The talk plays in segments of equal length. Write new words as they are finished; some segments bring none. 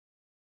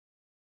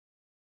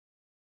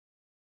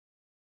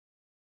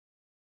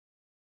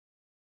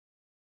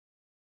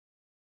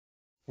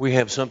We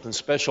have something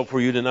special for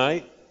you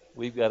tonight.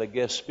 We've got a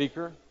guest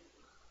speaker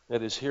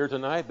that is here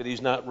tonight, but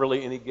he's not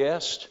really any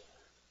guest.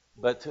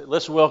 But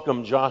let's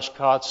welcome Josh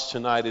Cotts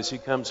tonight as he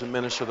comes to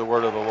minister the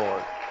word of the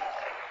Lord.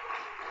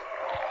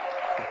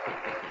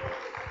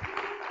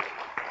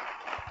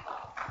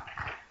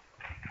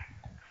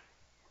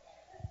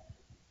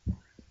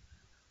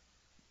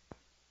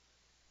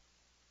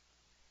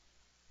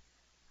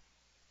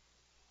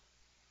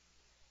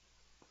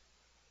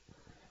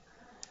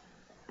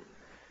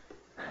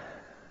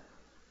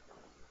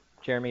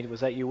 Jeremy, was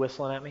that you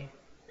whistling at me?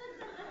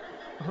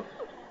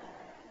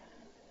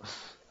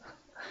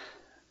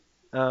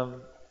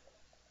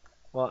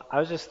 Well, I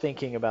was just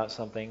thinking about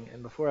something,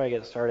 and before I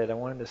get started, I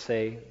wanted to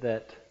say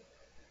that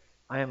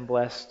I am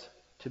blessed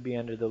to be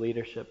under the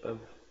leadership of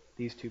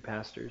these two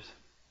pastors,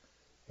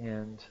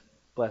 and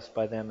blessed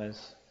by them as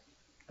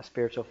a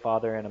spiritual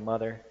father and a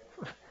mother.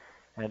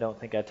 And I don't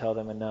think I tell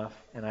them enough,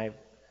 and I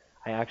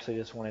actually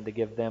just wanted to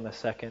give them a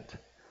second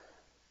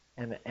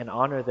and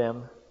honor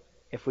them.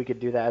 If we could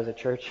do that as a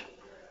church,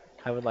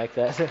 I would like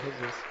that.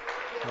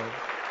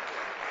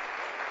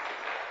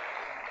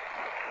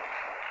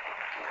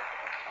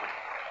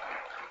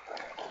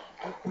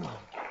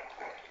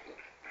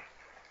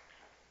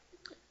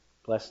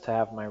 Blessed to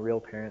have my real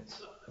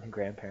parents and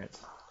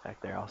grandparents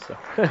back there also.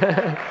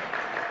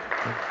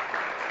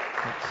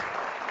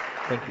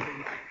 Thank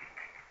you.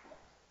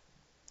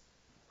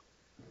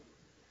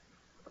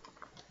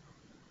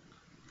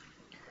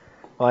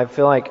 Well, I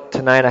feel like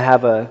tonight I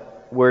have a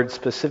word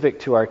specific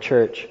to our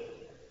church,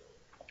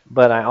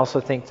 but I also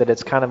think that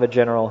it's kind of a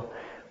general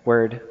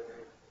word.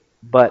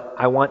 But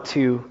I want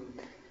to,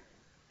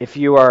 if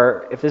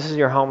this is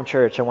your home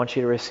church, I want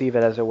you to receive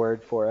it as a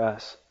word for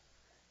us.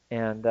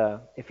 And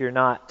if you're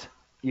not,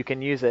 you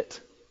can use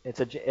it. It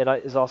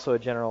is also a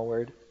general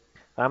word.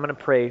 I'm going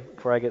to pray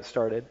before I get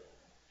started.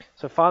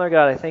 So, Father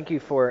God, I thank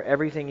you for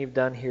everything you've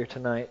done here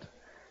tonight.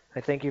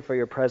 I thank you for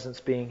your presence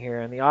being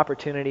here and the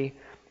opportunity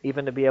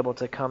even to be able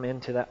to come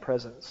into that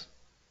presence.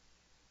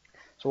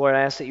 So, Lord,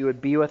 I ask that you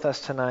would be with us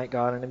tonight,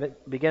 God, and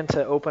begin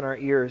to open our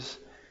ears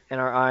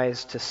and our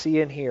eyes to see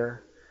and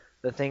hear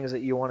the things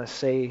that you want to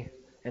say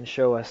and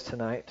show us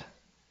tonight.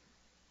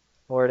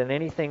 Lord, in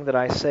anything that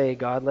I say,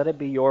 God, let it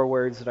be your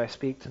words that I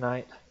speak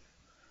tonight.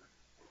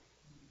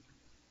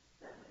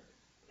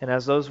 And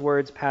as those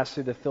words pass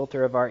through the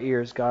filter of our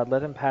ears, God,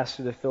 let them pass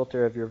through the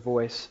filter of your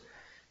voice.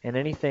 And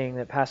anything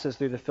that passes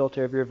through the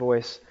filter of your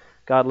voice,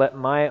 God, let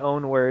my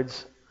own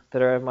words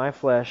that are of my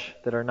flesh,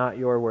 that are not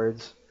your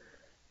words,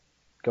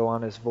 go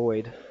on as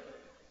void.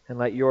 And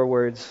let your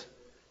words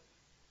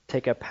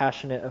take a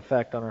passionate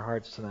effect on our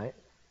hearts tonight.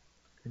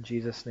 In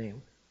Jesus'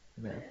 name,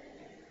 amen.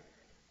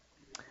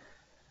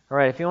 All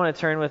right, if you want to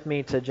turn with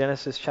me to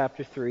Genesis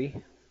chapter 3.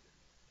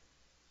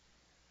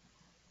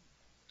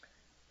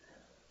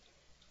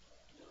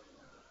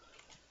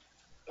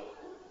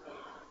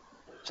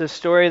 It's a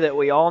story that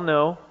we all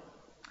know,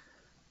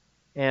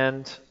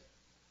 and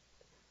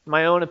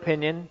my own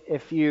opinion,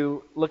 if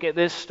you look at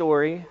this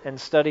story and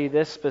study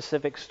this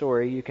specific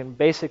story, you can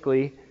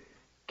basically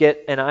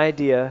get an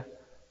idea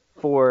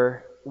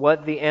for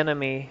what the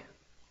enemy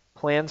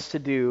plans to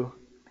do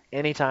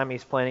anytime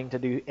he's planning to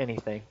do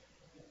anything.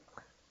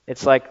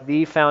 It's like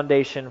the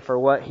foundation for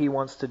what he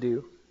wants to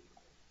do.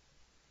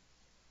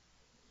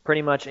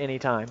 Pretty much any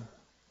time.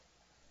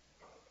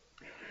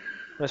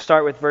 Let's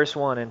start with verse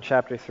 1 in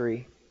chapter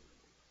 3.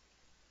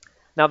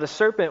 Now the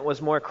serpent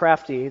was more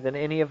crafty than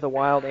any of the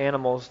wild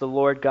animals the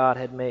Lord God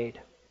had made.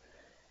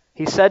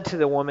 He said to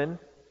the woman,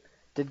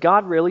 "Did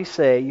God really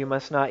say you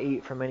must not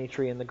eat from any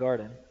tree in the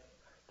garden?"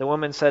 The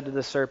woman said to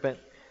the serpent,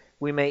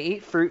 "We may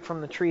eat fruit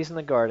from the trees in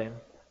the garden,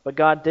 but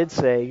God did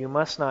say you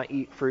must not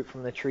eat fruit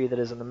from the tree that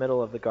is in the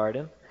middle of the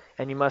garden,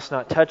 and you must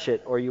not touch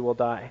it or you will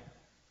die."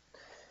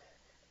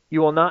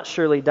 "You will not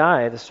surely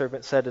die," the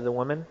serpent said to the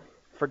woman,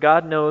 "for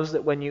God knows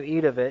that when you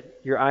eat of it,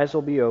 your eyes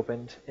will be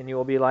opened, and you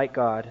will be like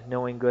God,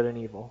 knowing good and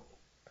evil."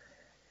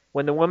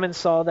 When the woman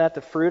saw that the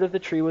fruit of the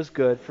tree was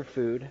good for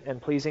food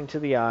and pleasing to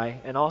the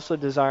eye, and also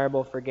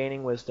desirable for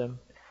gaining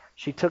wisdom,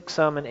 she took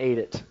some and ate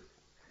it.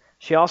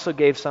 She also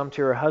gave some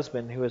to her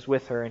husband who was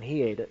with her, and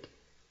he ate it.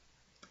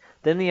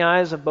 Then the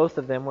eyes of both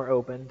of them were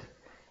opened,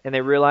 and they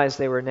realized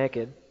they were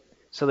naked.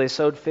 So they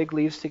sewed fig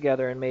leaves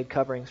together and made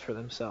coverings for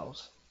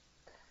themselves.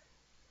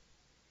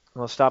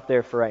 We'll stop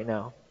there for right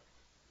now.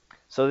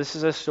 So this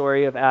is a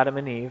story of Adam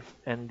and Eve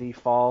and the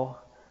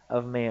fall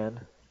of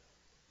man.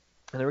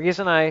 And the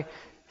reason I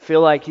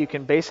feel like you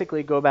can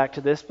basically go back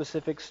to this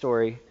specific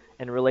story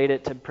and relate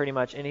it to pretty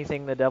much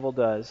anything the devil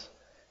does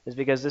is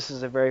because this is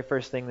the very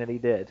first thing that he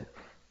did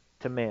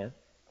to man.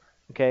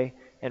 Okay?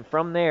 And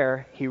from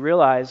there, he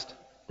realized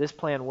this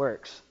plan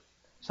works,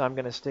 so I'm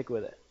going to stick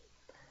with it.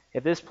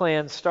 If this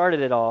plan started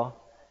it all,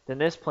 then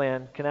this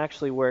plan can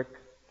actually work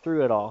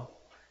through it all.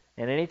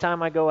 And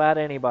anytime I go at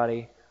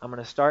anybody, I'm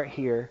going to start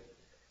here,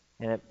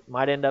 and it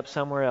might end up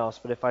somewhere else,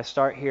 but if I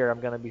start here, I'm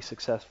going to be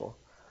successful.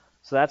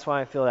 So that's why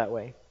I feel that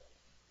way.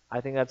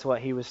 I think that's what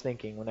he was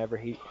thinking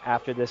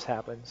after this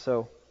happened.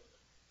 So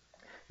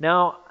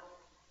now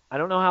I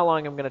don't know how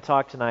long I'm going to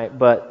talk tonight,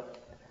 but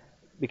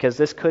because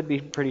this could be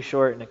pretty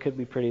short and it could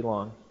be pretty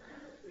long,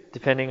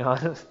 depending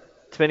on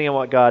depending on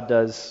what God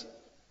does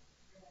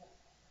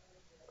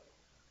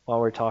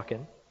while we're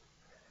talking.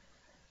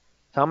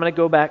 So I'm going to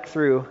go back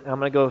through, and I'm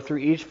going to go through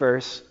each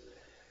verse,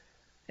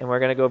 and we're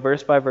going to go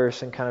verse by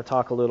verse and kind of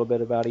talk a little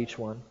bit about each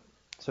one.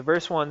 So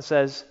verse 1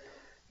 says,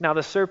 "Now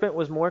the serpent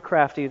was more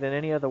crafty than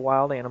any of the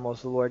wild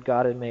animals the Lord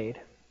God had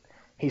made.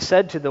 He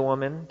said to the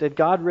woman, 'Did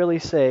God really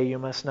say you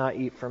must not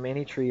eat from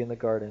any tree in the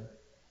garden?'"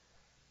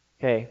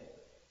 Okay.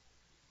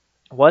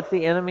 What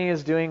the enemy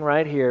is doing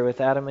right here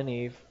with Adam and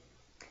Eve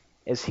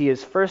is he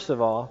is, first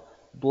of all,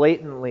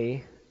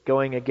 blatantly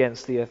going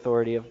against the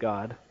authority of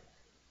God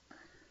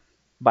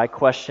by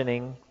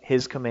questioning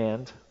his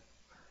command.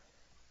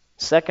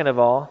 Second of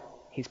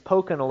all, he's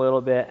poking a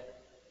little bit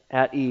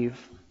at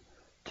Eve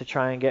to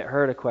try and get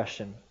her to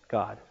question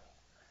God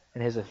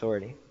and his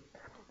authority.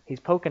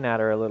 He's poking at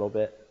her a little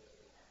bit.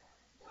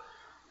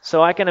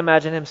 So I can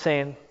imagine him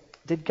saying,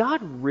 "Did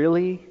God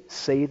really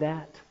say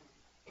that?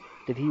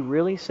 Did he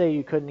really say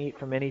you couldn't eat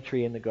from any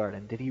tree in the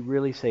garden? Did he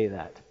really say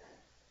that?"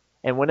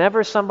 And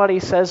whenever somebody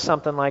says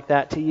something like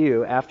that to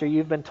you, after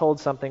you've been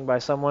told something by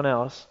someone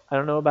else, I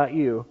don't know about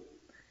you,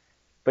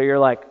 but you're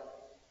like,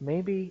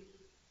 maybe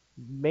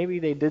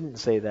they didn't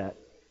say that.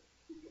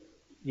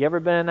 You ever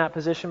been in that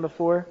position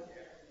before?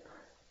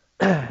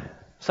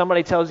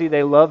 Somebody tells you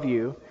they love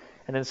you,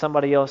 and then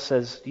somebody else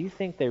says, "Do you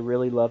think they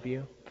really love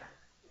you?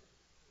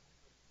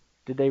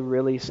 Did they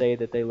really say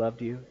that they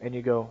loved you?" And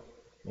you go,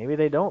 "Maybe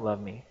they don't love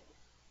me."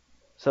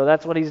 So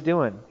that's what he's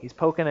doing. He's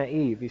poking at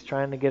Eve. He's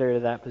trying to get her to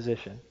that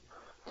position.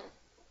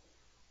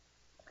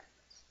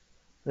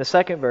 The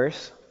second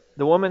verse,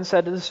 "The woman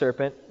said to the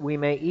serpent, 'We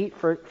may eat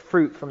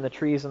fruit from the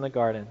trees in the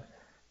garden,'"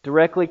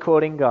 directly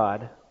quoting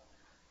God.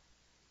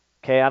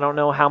 Okay, I don't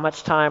know how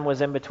much time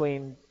was in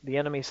between the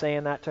enemy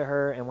saying that to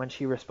her and when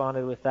she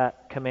responded with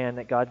that command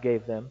that God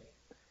gave them.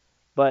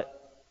 But,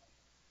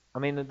 I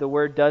mean, the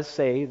word does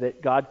say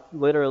that God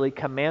literally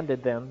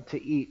commanded them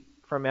to eat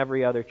from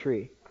every other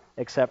tree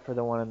except for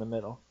the one in the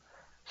middle.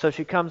 So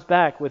she comes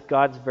back with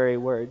God's very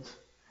words.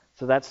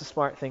 So that's a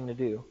smart thing to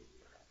do.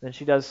 Then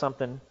she does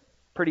something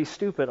pretty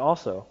stupid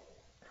also.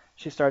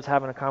 She starts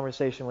having a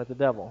conversation with the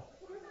devil.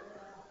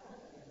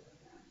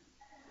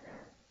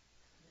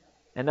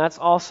 And that's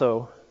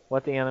also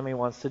what the enemy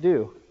wants to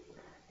do.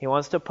 He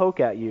wants to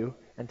poke at you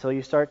until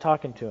you start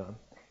talking to him.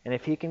 And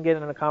if he can get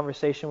in a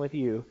conversation with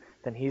you,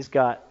 then he's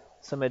got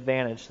some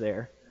advantage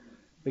there.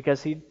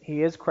 Because he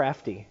is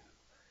crafty.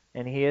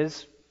 And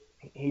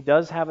he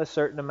does have a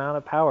certain amount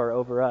of power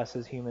over us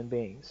as human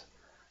beings.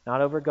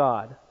 Not over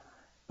God.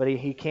 But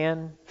he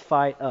can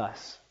fight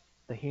us,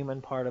 the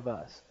human part of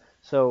us.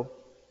 So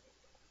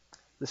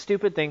the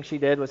stupid thing she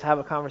did was have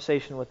a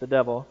conversation with the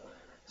devil.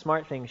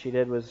 Smart thing she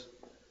did was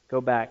go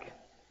back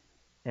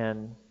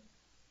and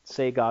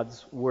say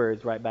God's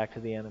words right back to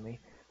the enemy,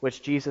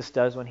 which Jesus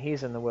does when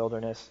he's in the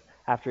wilderness.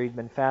 After he'd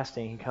been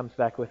fasting, he comes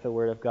back with the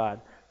word of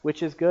God,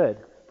 which is good,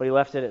 but he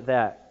left it at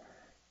that.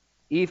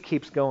 Eve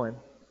keeps going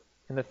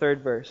in the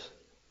third verse.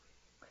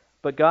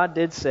 "But God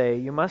did say,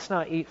 'You must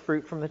not eat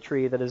fruit from the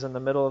tree that is in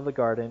the middle of the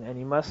garden, and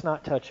you must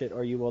not touch it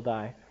or you will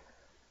die.'"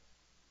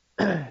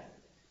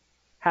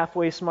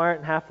 Halfway smart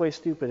and halfway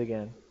stupid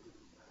again.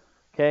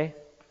 Okay?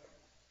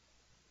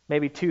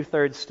 Maybe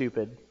 2/3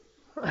 stupid.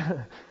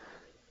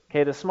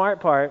 Okay, the smart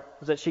part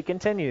is that she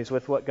continues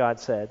with what God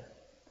said.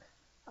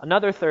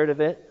 Another third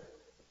of it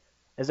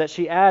is that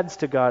she adds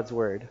to God's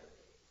word.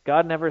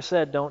 God never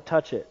said, "Don't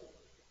touch it."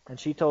 And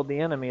she told the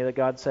enemy that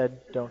God said,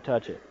 "Don't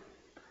touch it."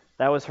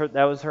 That was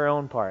her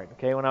own part.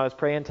 Okay, when I was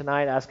praying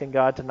tonight, asking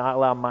God to not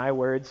allow my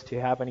words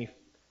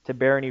to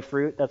bear any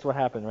fruit, that's what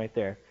happened right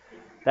there.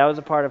 That was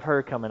a part of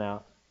her coming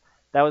out.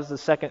 That was the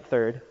second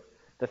third.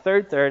 The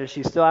third third is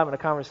she's still having a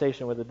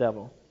conversation with the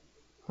devil.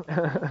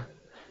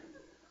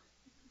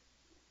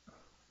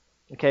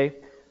 Okay,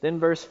 then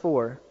verse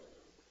 4.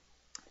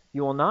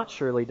 "You will not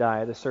surely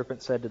die," the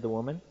serpent said to the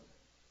woman.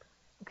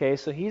 Okay,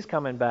 so he's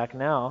coming back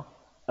now,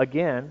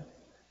 again,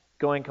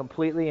 going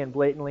completely and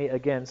blatantly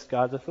against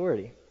God's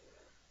authority.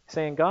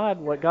 Saying,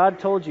 what God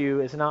told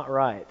you is not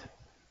right.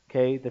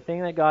 Okay, the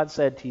thing that God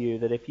said to you,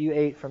 that if you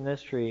ate from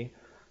this tree,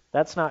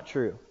 that's not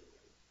true.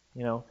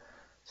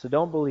 So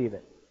don't believe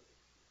it.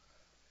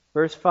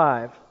 Verse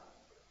 5.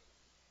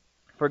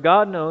 "For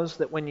God knows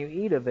that when you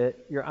eat of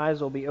it, your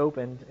eyes will be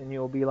opened, and you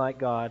will be like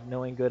God,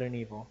 knowing good and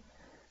evil."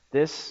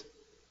 This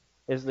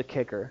is the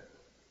kicker.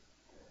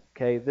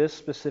 Okay, this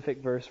specific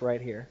verse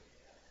right here.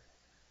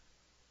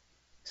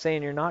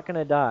 Saying you're not going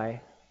to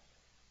die.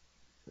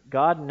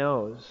 God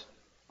knows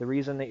the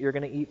reason that you're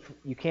going to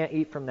you can't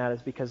eat from that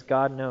is because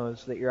God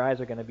knows that your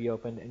eyes are going to be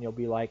opened and you'll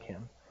be like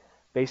Him.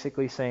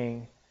 Basically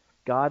saying,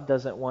 God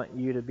doesn't want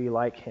you to be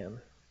like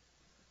Him.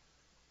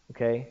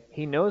 Okay?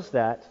 He knows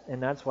that,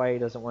 and that's why He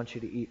doesn't want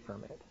you to eat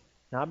from it.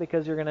 Not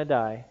because you're going to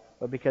die,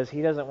 but because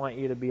He doesn't want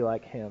you to be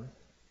like Him.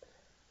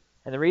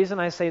 And the reason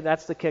I say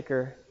that's the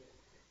kicker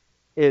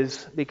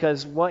is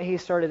because what He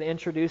started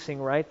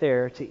introducing right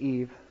there to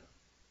Eve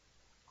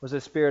was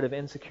a spirit of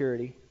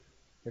insecurity.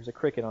 There's a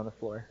cricket on the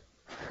floor.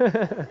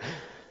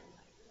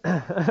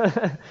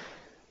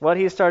 What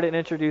he started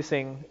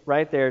introducing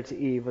right there to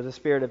Eve was a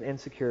spirit of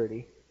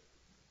insecurity.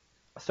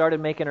 Started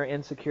making her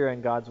insecure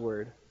in God's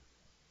word.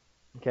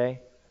 Okay?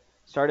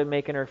 Started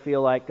making her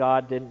feel like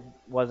God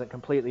wasn't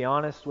completely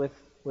honest with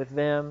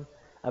them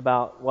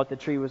about what the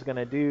tree was going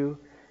to do,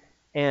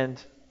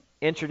 and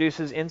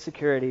introduces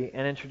insecurity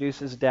and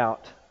introduces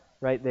doubt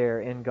right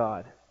there in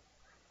God.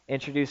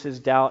 Introduces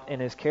doubt in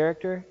his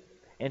character,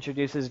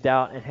 introduces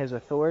doubt in his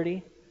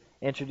authority,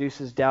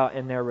 introduces doubt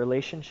in their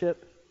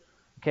relationship.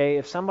 Okay,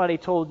 if somebody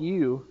told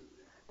you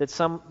that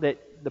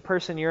the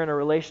person you're in a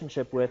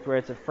relationship with, where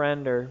it's a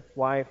friend or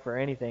wife or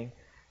anything,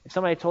 if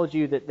somebody told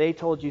you that they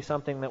told you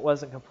something that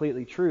wasn't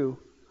completely true,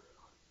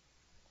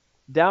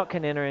 doubt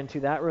can enter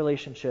into that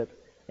relationship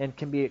and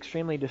can be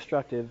extremely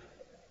destructive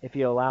if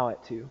you allow it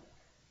to.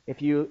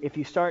 If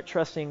you start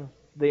trusting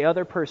the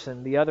other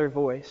person, the other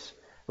voice,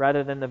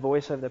 rather than the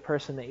voice of the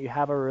person that you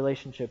have a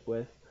relationship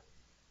with,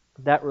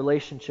 that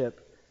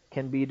relationship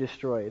can be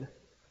destroyed.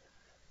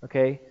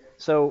 Okay?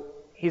 So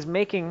he's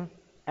making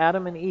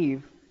Adam and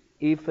Eve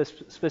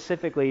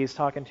specifically he's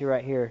talking to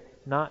right here,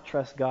 not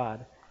trust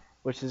God,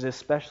 which is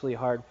especially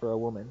hard for a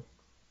woman.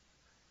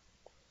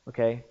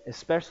 Okay?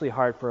 Especially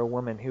hard for a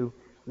woman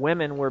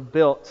women were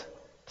built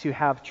to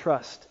have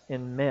trust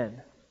in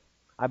men.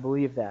 I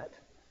believe that.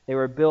 They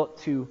were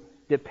built to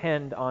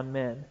depend on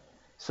men.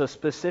 So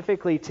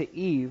specifically to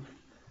Eve,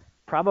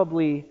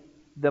 probably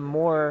the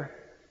more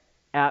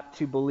apt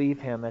to believe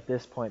him at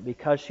this point,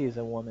 because she's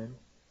a woman,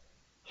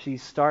 she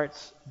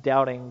starts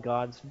doubting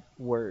God's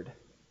word,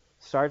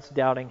 starts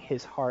doubting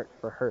his heart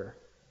for her.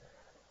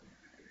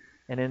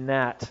 And in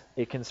that,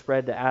 it can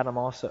spread to Adam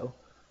also.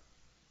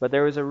 But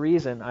there was a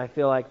reason I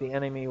feel like the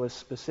enemy was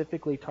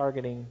specifically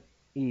targeting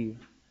Eve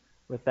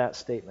with that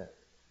statement.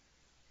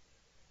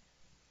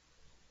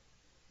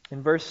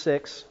 In verse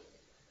 6,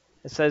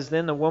 it says,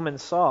 "Then the woman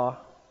saw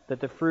that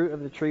the fruit of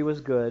the tree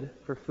was good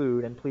for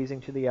food and pleasing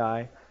to the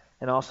eye,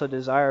 and also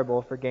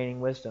desirable for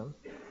gaining wisdom.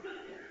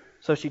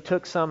 So she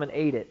took some and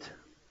ate it.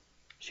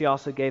 She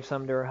also gave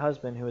some to her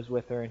husband who was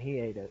with her, and he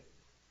ate it."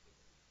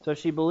 So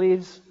she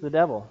believes the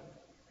devil.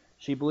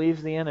 She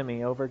believes the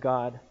enemy over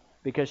God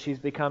because she's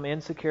become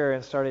insecure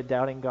and started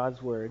doubting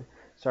God's word,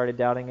 started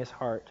doubting his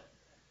heart,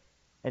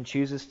 and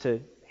chooses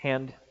to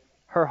hand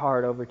her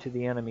heart over to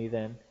the enemy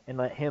then and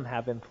let him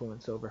have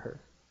influence over her.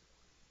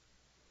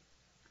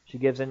 She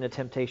gives in to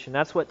temptation.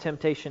 That's what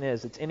temptation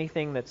is. It's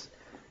anything that's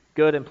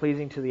good and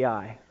pleasing to the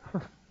eye.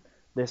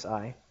 This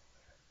eye.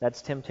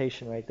 That's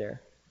temptation right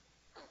there.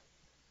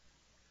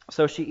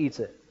 So she eats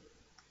it.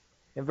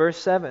 In verse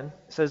 7,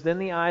 it says, "Then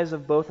the eyes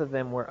of both of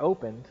them were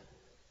opened,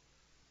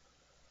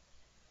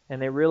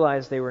 and they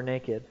realized they were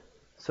naked.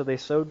 So they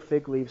sewed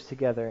fig leaves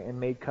together and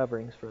made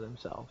coverings for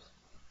themselves."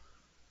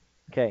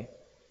 Okay.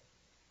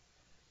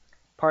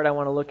 Part I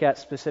want to look at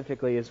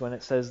specifically is when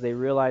it says they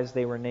realized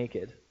they were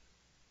naked.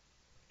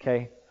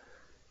 Okay.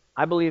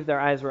 I believe their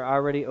eyes were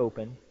already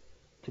open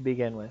to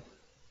begin with.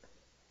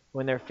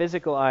 When their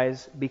physical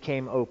eyes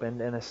became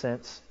opened, in a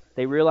sense,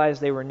 they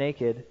realized they were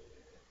naked.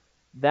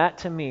 That,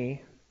 to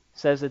me,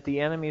 says that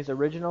the enemy's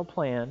original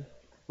plan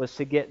was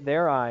to get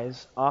their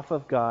eyes off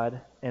of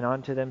God and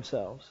onto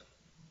themselves.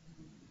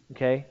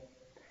 Okay?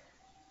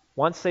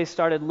 Once they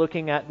started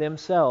looking at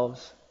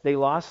themselves, they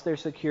lost their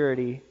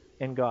security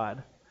in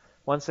God.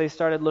 Once they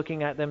started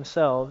looking at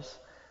themselves,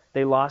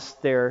 they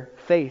lost their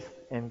faith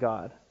in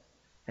God.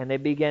 And they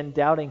began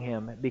doubting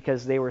him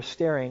because they were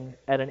staring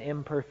at an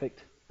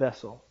imperfect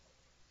vessel.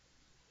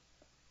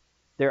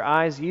 Their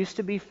eyes used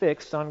to be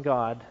fixed on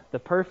God, the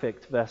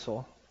perfect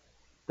vessel,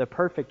 the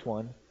perfect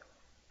one,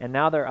 and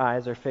now their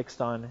eyes are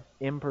fixed on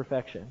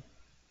imperfection.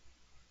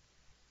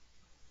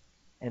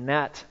 And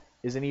that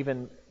is an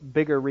even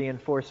bigger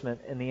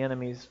reinforcement in the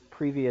enemy's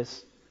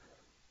previous,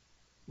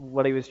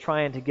 what he was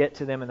trying to get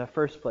to them in the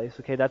first place.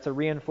 Okay, that's a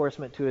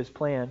reinforcement to his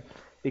plan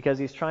because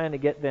he's trying to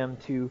get them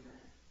to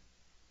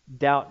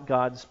doubt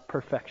God's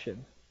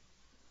perfection.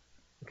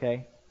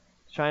 Okay?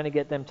 He's trying to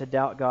get them to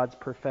doubt God's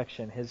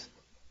perfection, his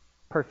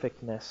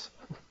perfectness.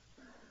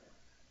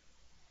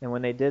 And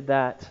when they did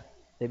that,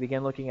 they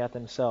began looking at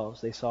themselves.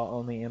 They saw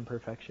only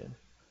imperfection.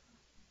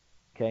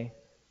 Okay?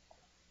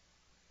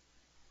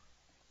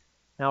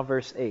 Now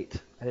verse 8.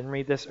 I didn't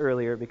read this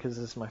earlier because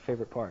this is my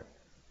favorite part.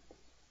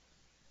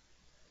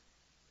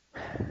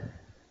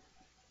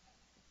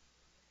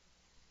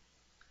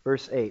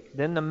 Verse 8.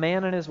 "Then the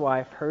man and his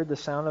wife heard the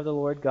sound of the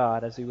Lord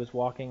God as he was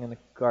walking in the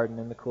garden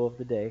in the cool of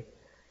the day,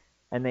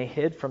 and they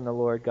hid from the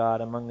Lord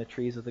God among the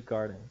trees of the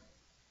garden."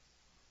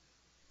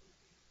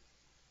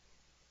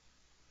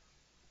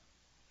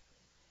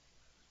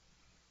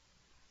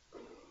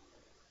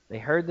 They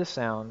heard the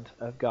sound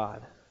of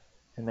God,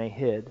 and they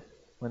hid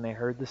when they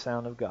heard the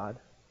sound of God,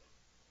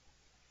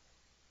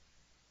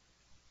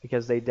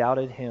 because they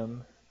doubted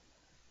him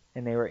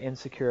and they were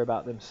insecure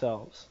about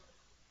themselves.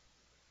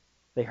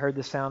 They heard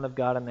the sound of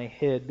God and they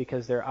hid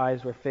because their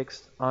eyes were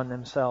fixed on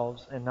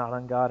themselves and not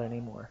on God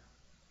anymore.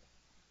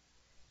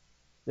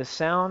 The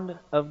sound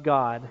of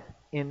God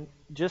in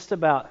just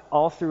about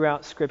all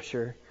throughout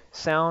Scripture,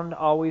 sound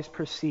always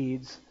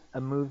precedes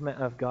a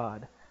movement of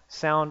God.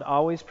 Sound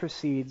always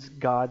precedes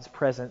God's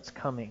presence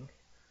coming.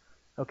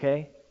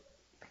 Okay?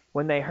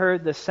 When they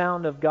heard the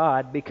sound of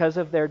God, because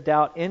of their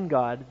doubt in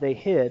God, they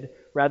hid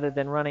rather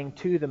than running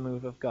to the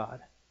move of God.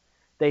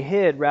 They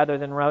hid rather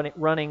than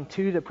running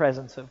to the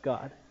presence of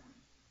God.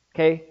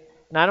 Okay?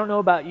 And I don't know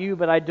about you,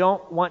 but I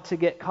don't want to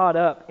get caught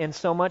up in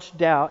so much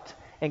doubt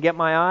and get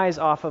my eyes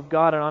off of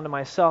God and onto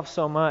myself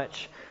so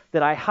much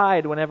that I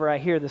hide whenever I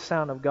hear the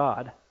sound of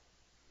God.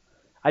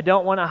 I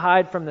don't want to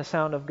hide from the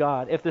sound of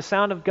God. If the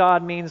sound of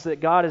God means that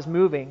God is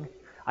moving,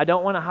 I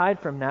don't want to hide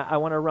from that. I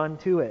want to run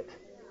to it.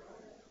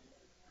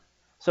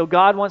 So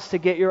God wants to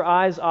get your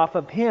eyes off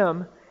of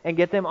Him and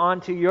get them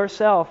onto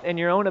yourself and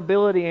your own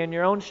ability and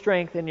your own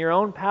strength and your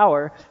own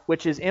power,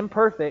 which is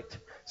imperfect,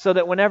 so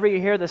that whenever you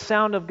hear the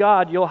sound of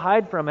God, you'll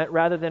hide from it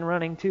rather than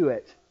running to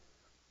it.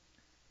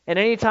 And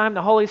anytime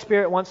the Holy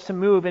Spirit wants to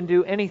move and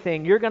do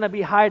anything, you're going to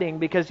be hiding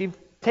because you've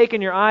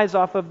taken your eyes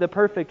off of the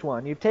perfect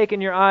one. You've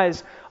taken your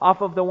eyes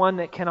off of the one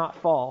that cannot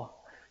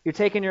fall. You're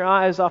taking your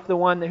eyes off the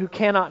one who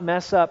cannot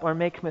mess up or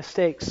make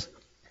mistakes.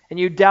 And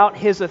you doubt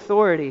His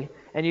authority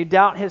and you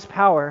doubt His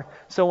power.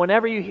 So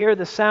whenever you hear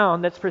the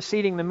sound that's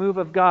preceding the move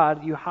of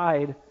God, you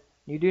hide.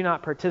 You do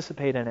not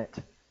participate in it.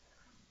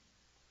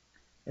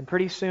 And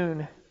pretty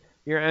soon,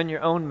 you're in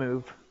your own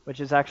move,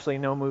 which is actually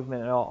no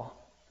movement at all.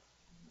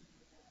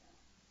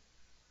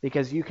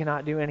 Because you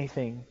cannot do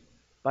anything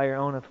by your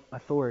own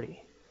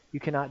authority. You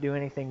cannot do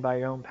anything by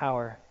your own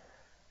power,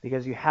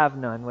 because you have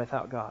none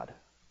without God.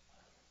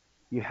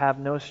 You have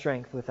no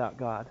strength without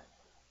God.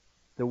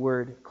 The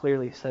Word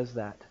clearly says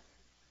that.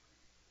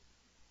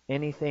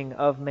 Anything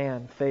of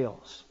man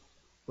fails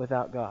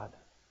without God.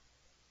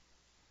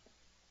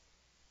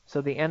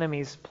 So the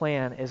enemy's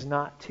plan is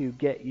not to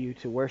get you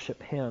to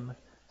worship him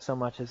so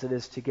much as it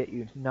is to get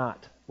you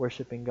not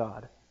worshiping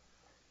God.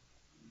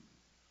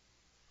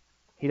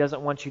 He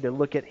doesn't want you to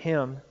look at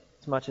him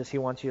as much as he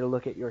wants you to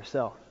look at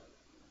yourself.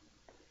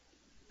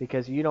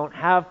 Because you don't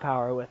have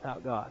power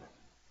without God.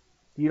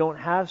 You don't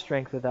have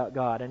strength without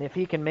God. And if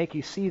he can make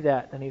you see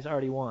that, then he's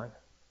already won.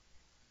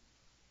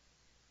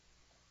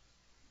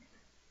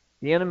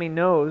 The enemy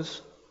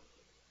knows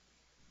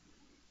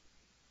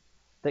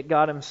that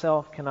God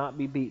himself cannot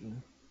be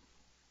beaten.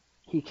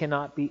 He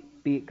cannot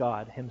beat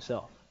God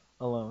himself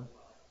alone.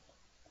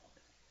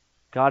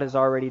 God has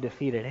already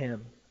defeated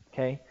him.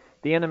 Okay?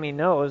 The enemy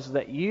knows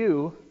that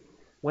you,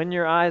 when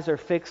your eyes are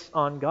fixed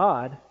on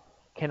God,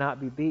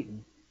 cannot be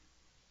beaten.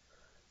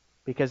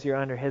 Because you're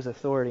under his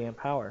authority and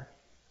power.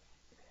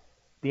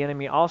 The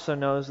enemy also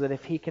knows that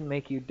if he can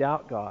make you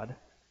doubt God,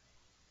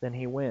 then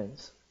he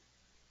wins.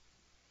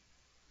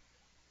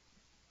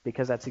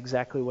 Because that's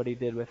exactly what he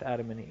did with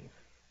Adam and Eve.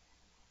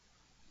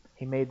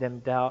 He made them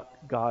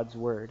doubt God's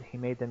word. He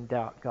made them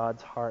doubt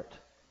God's heart.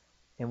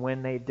 And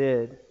when they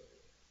did,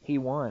 he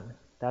won.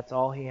 That's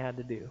all he had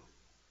to do.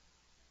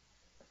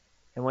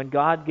 And when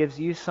God gives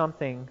you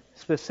something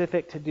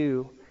specific to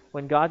do,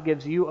 when God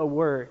gives you a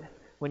word,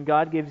 when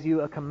God gives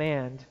you a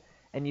command,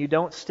 and you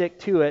don't stick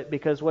to it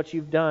because what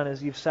you've done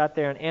is you've sat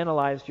there and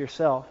analyzed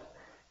yourself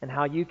and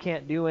how you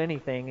can't do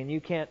anything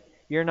and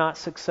you're not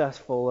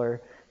successful,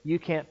 or you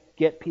can't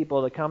get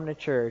people to come to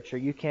church, or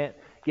you can't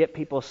get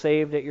people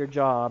saved at your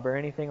job or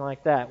anything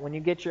like that. When you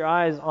get your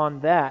eyes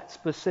on that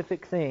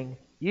specific thing,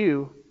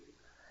 the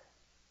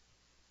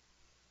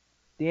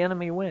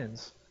enemy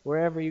wins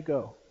wherever you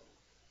go.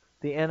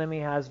 The enemy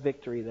has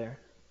victory there.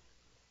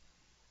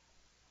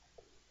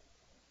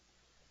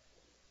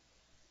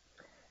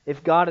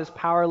 If God is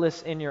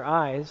powerless in your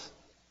eyes,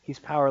 he's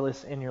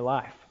powerless in your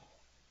life.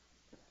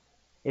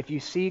 If you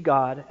see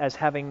God as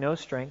having no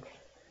strength,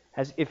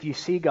 if you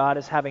see God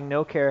as having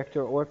no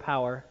character or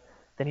power,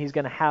 then he's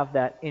going to have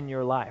that in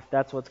your life.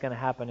 That's what's going to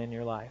happen in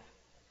your life.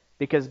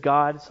 Because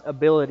God's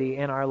ability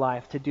in our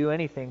life to do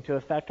anything, to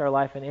affect our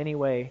life in any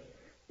way,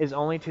 is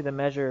only to the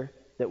measure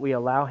that we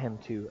allow him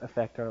to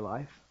affect our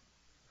life.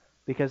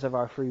 Because of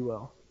our free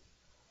will.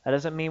 That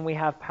doesn't mean we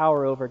have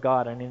power over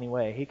God in any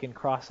way. He can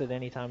cross it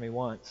anytime he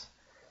wants.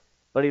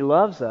 But he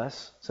loves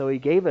us, so he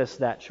gave us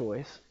that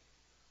choice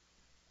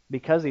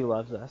because he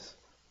loves us.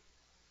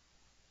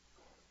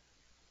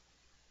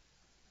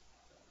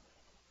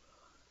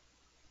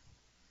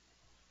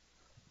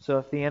 So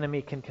if the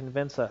enemy can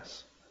convince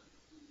us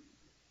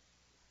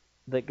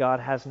that God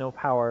has no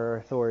power or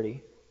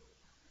authority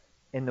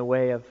in the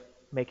way of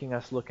making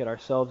us look at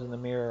ourselves in the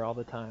mirror all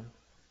the time,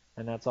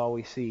 and that's all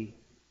we see,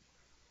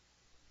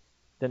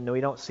 then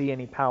we don't see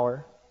any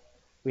power.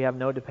 We have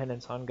no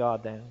dependence on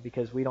God then,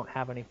 because we don't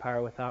have any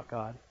power without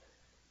God.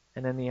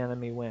 And then the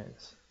enemy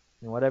wins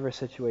in whatever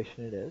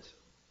situation it is.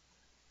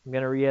 I'm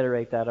going to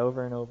reiterate that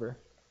over and over.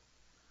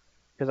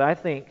 Because I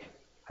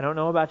don't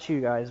know about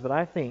you guys, but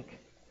I think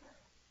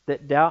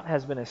that doubt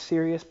has been a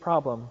serious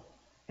problem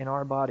in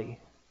our body.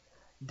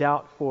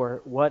 Doubt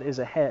for what is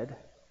ahead.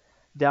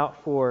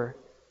 Doubt for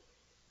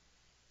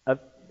a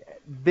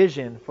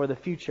vision for the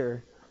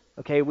future.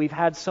 Okay, we've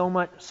had so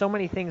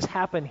many things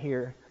happen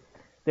here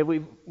that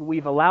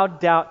we've allowed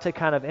doubt to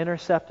kind of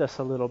intercept us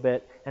a little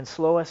bit and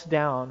slow us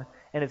down,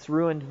 and it's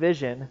ruined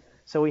vision,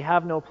 so we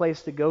have no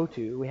place to go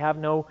to. We have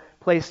no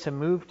place to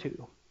move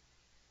to.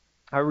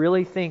 I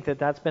really think that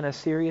that's been a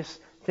serious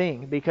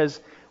thing because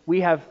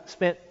we have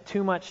spent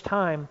too much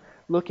time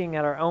looking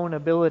at our own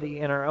ability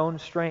and our own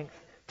strength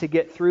to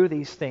get through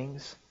these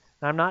things.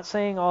 And I'm not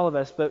saying all of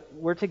us, but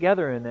we're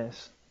together in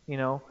this, you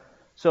know.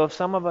 So if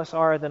some of us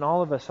are, then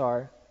all of us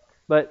are.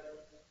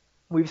 But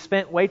we've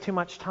spent way too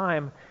much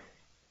time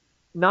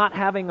not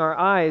having our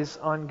eyes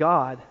on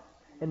God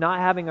and not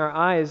having our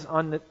eyes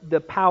on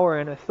the power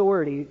and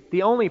authority,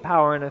 the only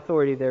power and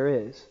authority there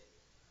is.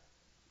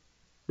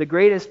 The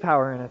greatest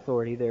power and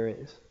authority there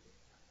is.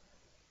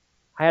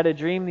 I had a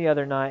dream the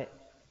other night,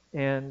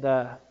 and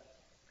I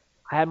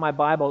had my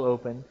Bible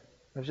open.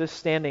 I was just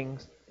standing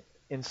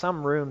in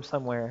some room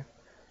somewhere,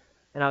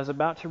 and I was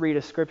about to read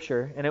a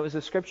scripture, and it was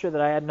a scripture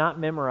that I had not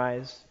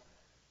memorized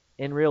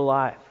in real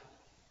life.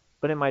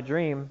 But in my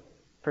dream,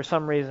 for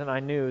some reason, I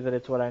knew that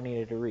it's what I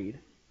needed to read,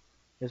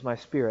 is my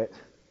spirit.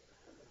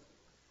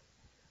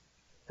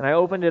 And I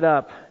opened it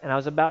up, and I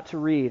was about to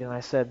read, and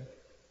I said,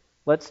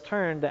 let's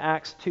turn to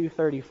Acts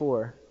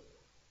 2:34,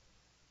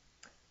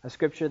 a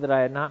scripture that I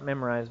had not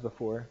memorized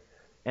before.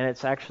 And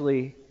it's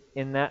actually,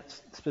 in that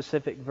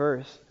specific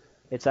verse,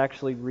 it's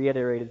actually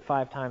reiterated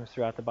 5 times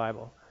throughout the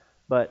Bible.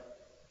 But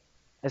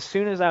as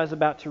soon as I was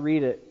about to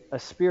read it, a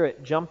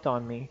spirit jumped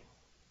on me,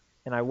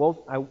 and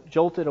I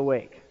jolted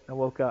awake. I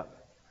woke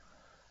up.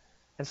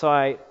 And so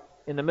I,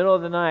 in the middle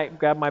of the night,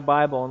 grabbed my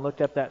Bible and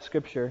looked up that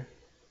scripture.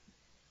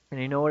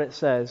 And you know what it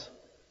says?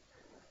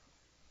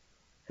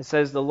 It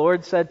says, "The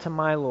Lord said to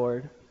my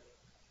Lord,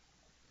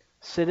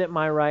 sit at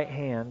my right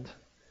hand,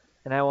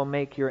 and I will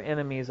make your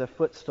enemies a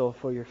footstool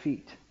for your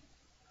feet."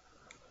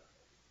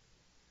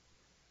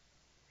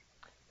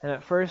 And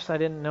at first I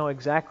didn't know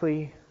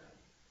exactly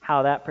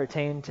how that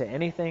pertained to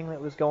anything that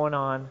was going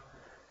on,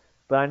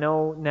 but I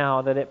know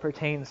now that it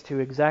pertains to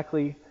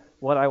exactly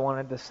what I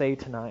wanted to say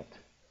tonight.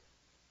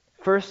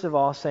 First of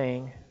all,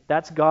 saying,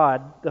 that's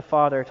God the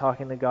Father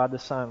talking to God the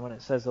Son when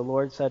it says, "The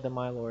Lord said to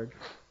my Lord."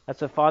 That's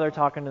the Father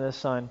talking to the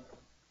Son.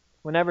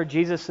 Whenever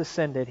Jesus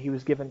ascended, he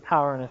was given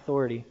power and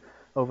authority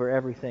over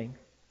everything.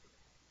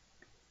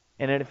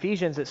 And in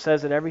Ephesians, it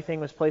says that everything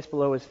was placed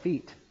below his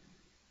feet.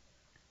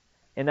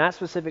 In that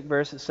specific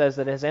verse, it says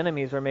that his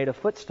enemies were made a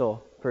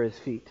footstool for his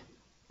feet.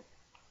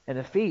 And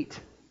the feet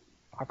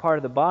are part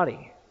of the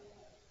body.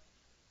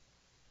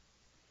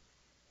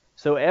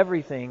 So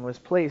everything was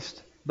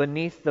placed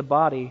beneath the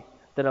body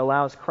that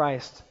allows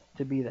Christ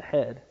to be the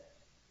head.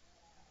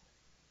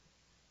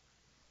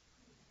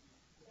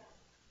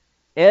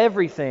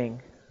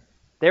 Everything.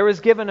 There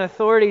was given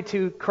authority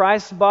to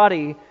Christ's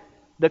body,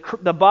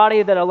 the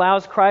body that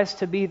allows Christ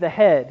to be the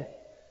head.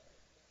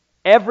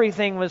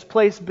 Everything was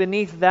placed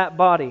beneath that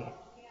body.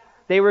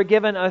 They were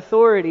given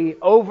authority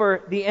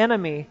over the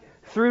enemy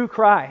through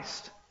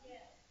Christ.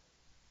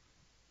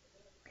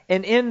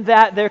 And in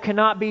that there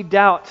cannot be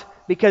doubt,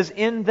 because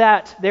in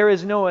that there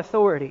is no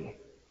authority.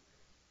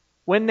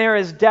 When there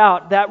is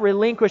doubt, that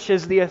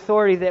relinquishes the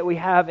authority that we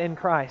have in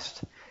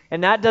Christ.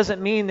 And that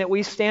doesn't mean that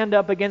we stand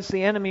up against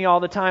the enemy all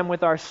the time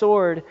with our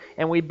sword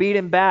and we beat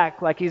him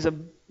back like he is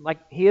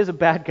a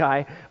bad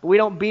guy. But we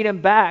don't beat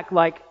him back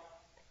like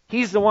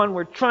he's the one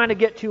we're trying to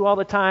get to all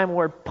the time.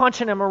 We're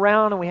punching him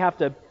around and we have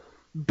to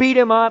beat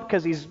him up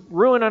because he's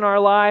ruining our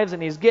lives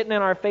and he's getting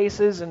in our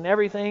faces and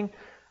everything.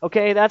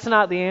 Okay, that's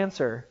not the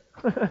answer.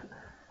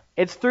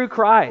 It's through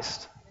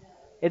Christ.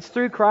 It's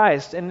through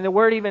Christ. And the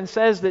Word even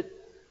says that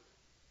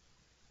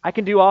I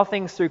can do all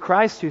things through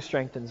Christ who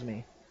strengthens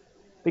me.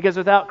 Because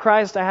without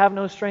Christ, I have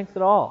no strength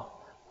at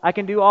all. I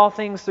can do all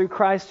things through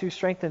Christ who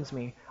strengthens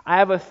me. I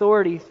have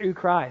authority through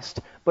Christ,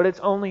 but it's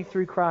only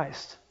through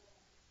Christ.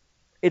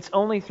 It's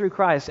only through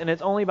Christ, and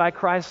it's only by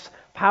Christ's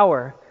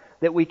power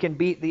that we can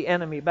beat the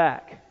enemy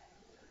back.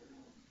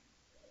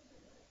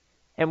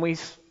 And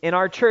in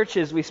our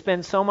churches, we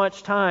spend so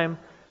much time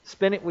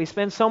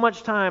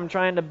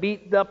trying to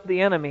beat up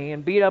the enemy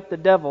and beat up the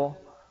devil,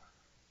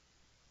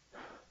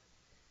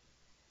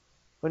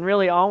 when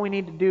really all we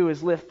need to do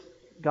is lift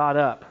God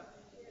up,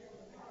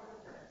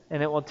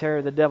 and it will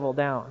tear the devil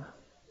down.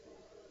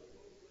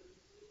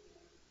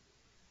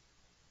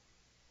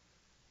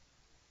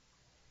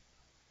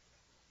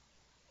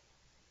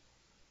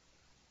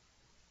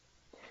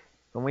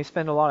 When we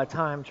spend a lot of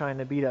time trying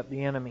to beat up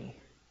the enemy,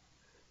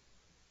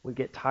 we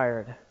get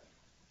tired,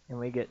 and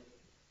we get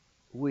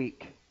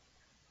weak,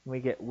 and we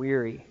get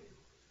weary.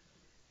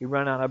 We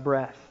run out of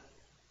breath.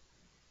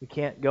 We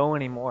can't go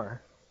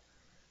anymore.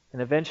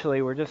 And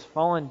eventually we're just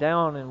falling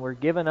down and we're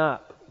giving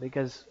up,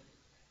 because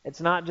it's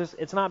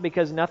not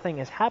because nothing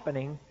is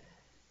happening.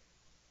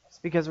 It's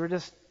because we're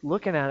just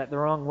looking at it the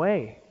wrong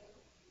way.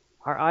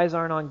 Our eyes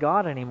aren't on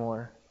God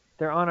anymore.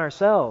 They're on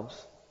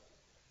ourselves.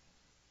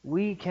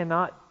 We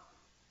cannot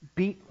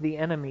beat the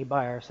enemy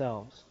by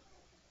ourselves.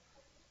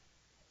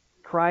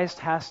 Christ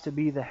has to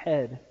be the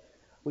head.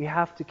 We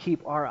have to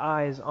keep our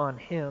eyes on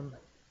Him.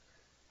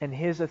 and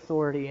His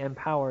authority and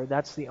power,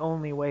 that's the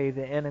only way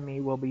the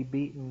enemy will be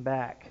beaten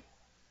back.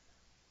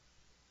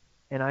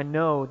 And I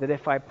know that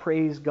if I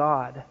praise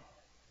God,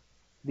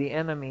 the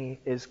enemy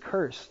is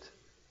cursed.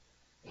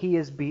 He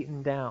is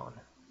beaten down.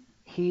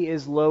 He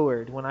is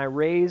lowered. When I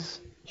raise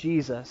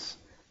Jesus,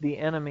 the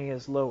enemy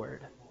is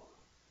lowered.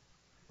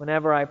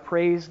 Whenever I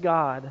praise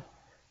God,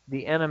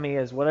 the enemy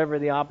is whatever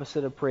the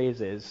opposite of praise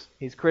is.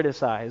 He's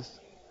criticized.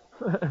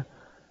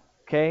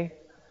 Okay?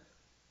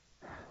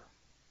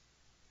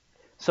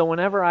 So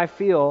whenever I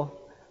feel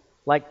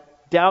like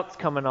doubt's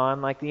coming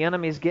on, like the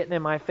enemy's getting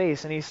in my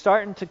face, and he's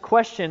starting to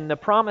question the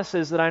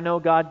promises that I know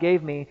God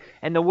gave me,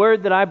 and the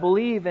word that I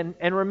believe, and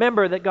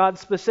remember that God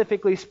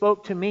specifically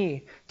spoke to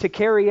me to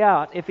carry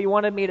out. If He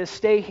wanted me to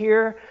stay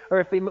here, or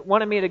if He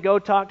wanted me to go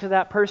talk to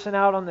that person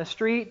out on the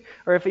street,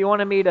 or if He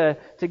wanted me to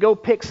go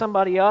pick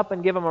somebody up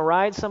and give them a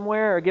ride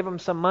somewhere, or give them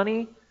some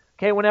money.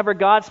 Okay, whenever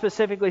God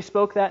specifically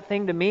spoke that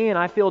thing to me and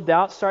I feel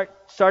doubt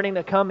starting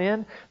to come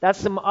in, that's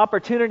some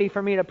opportunity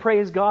for me to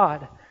praise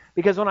God.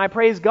 Because when I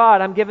praise God,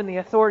 I'm given the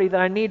authority that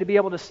I need to be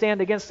able to stand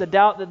against the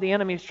doubt that the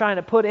enemy is trying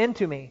to put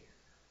into me.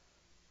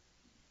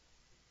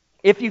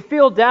 If you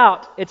feel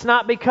doubt, it's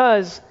not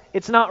because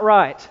it's not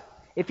right.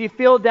 If you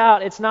feel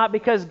doubt, it's not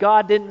because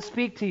God didn't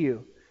speak to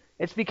you.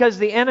 It's because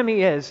the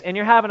enemy is, and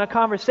you're having a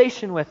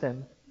conversation with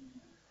him.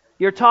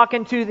 You're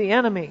talking to the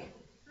enemy.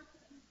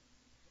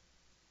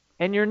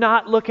 And you're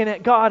not looking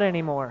at God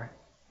anymore.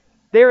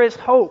 There is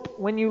hope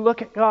when you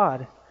look at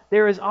God.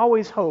 There is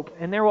always hope,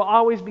 and there will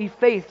always be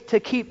faith to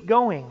keep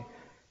going,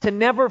 to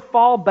never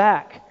fall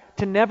back,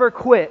 to never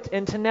quit,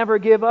 and to never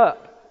give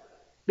up.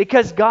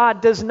 Because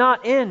God does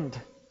not end.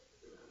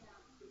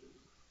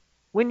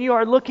 When you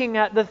are looking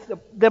at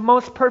the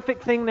most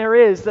perfect thing there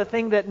is, the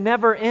thing that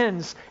never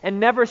ends and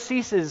never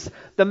ceases,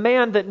 the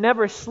man that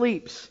never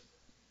sleeps,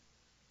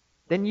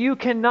 then you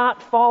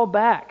cannot fall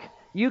back.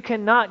 You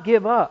cannot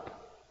give up.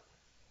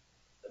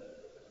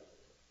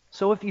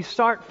 So if you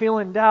start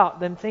feeling doubt,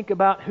 then think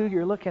about who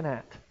you're looking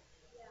at.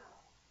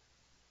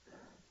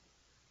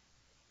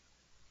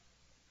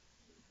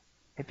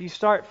 If you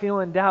start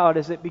feeling doubt,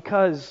 is it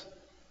because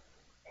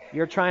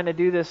you're trying to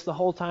do this the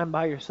whole time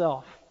by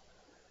yourself?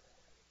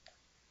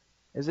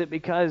 Is it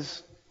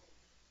because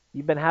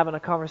you've been having a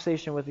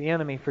conversation with the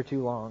enemy for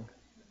too long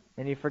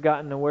and you've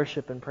forgotten to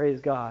worship and praise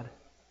God?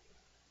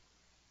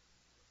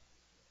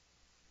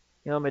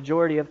 You know, the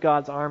majority of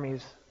God's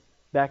armies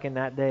back in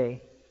that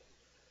day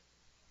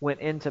went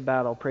into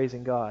battle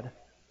praising God.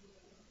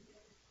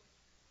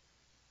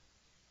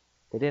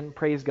 They didn't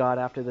praise God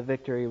after the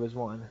victory was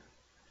won.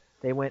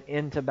 They went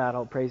into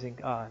battle praising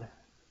God.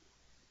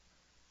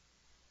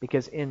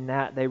 Because in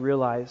that they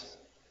realized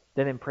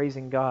that in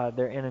praising God,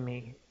 their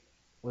enemy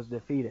was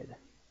defeated.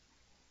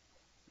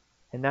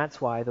 And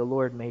that's why the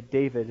Lord made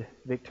David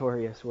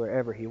victorious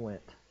wherever he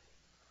went.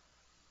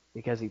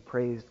 Because he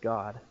praised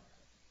God.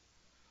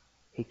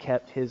 He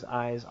kept his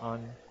eyes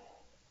on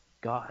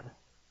God,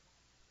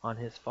 on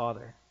his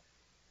Father.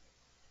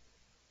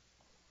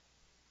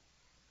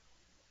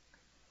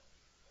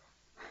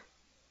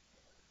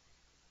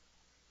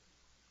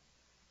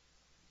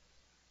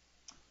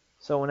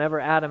 So whenever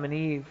Adam and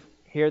Eve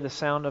hear the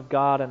sound of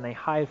God and they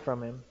hide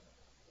from Him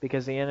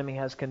because the enemy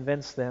has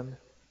convinced them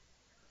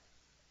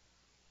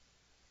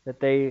that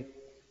they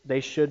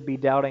should be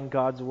doubting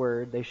God's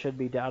word, they should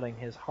be doubting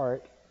His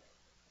heart,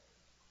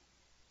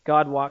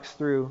 God walks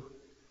through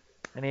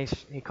and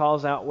He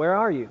calls out, "Where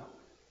are you?" And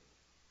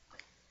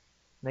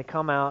they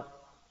come out,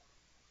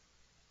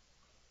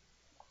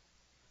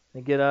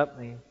 they get up,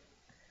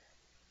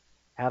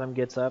 Adam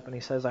gets up and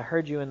he says, "I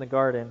heard you in the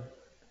garden,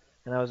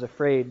 and I was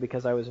afraid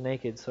because I was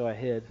naked, so I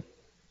hid."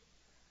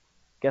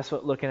 Guess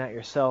what looking at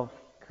yourself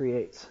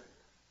creates?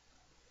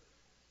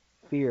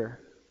 Fear.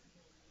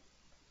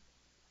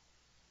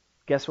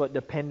 Guess what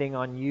depending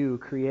on you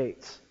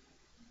creates?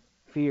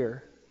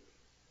 Fear.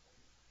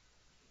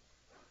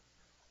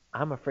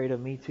 I'm afraid of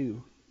me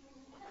too.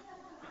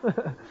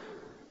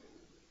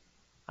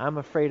 I'm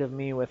afraid of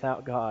me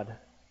without God.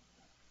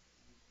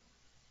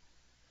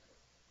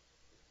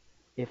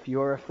 If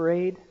you're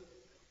afraid,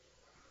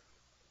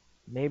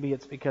 maybe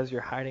it's because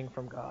you're hiding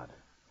from God.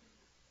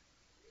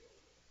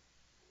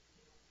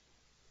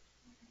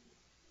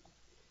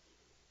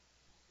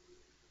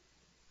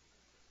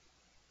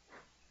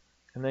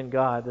 And then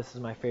God, this is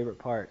my favorite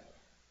part.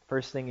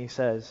 First thing He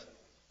says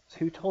is,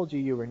 "Who told you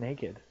you were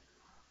naked?"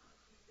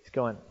 He's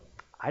going,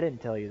 "I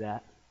didn't tell you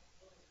that.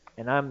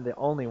 And I'm the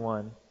only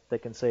one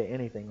that can say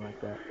anything like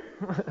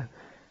that."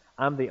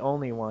 I'm the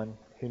only one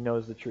who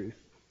knows the truth.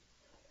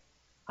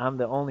 I'm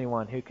the only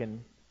one who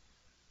can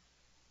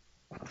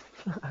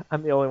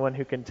I'm the only one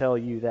who can tell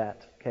you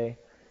that, okay?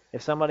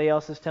 If somebody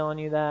else is telling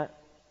you that,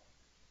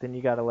 then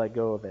you got to let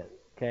go of it,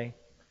 okay?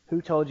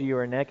 Who told you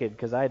were naked?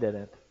 Because I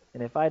didn't.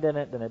 And if I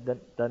didn't, then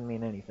it doesn't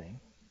mean anything.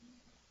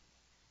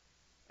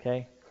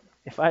 Okay?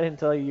 If I didn't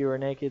tell you you were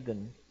naked,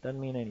 then it doesn't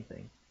mean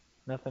anything.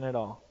 Nothing at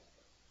all.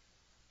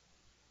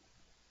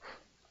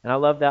 And I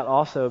love that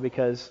also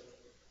because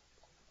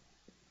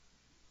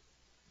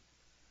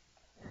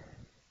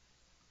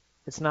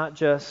It's not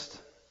just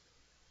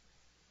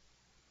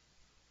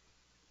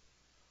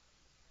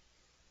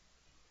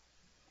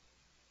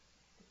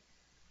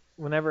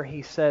whenever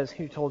he says,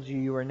 "Who told you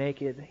you were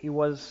naked?" he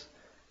was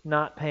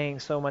not paying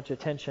so much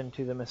attention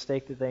to the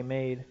mistake that they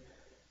made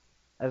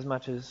as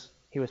much as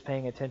he was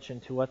paying attention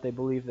to what they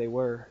believed they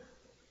were.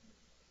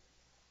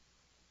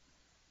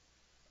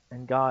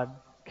 And God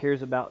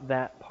cares about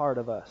that part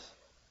of us.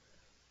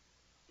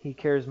 He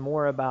cares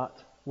more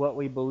about what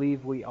we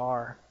believe we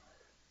are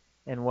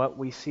and what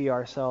we see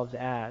ourselves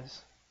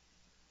as.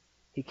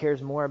 He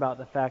cares more about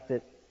the fact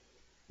that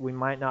we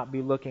might not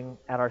be looking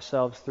at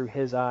ourselves through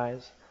His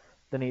eyes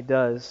than He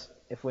does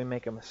if we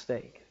make a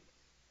mistake.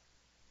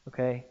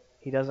 Okay?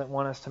 He doesn't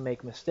want us to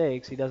make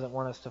mistakes. He doesn't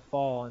want us to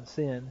fall and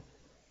sin.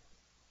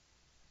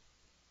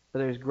 But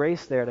there's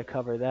grace there to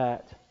cover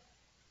that.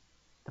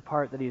 The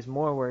part that He's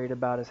more worried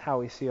about is how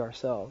we see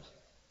ourselves.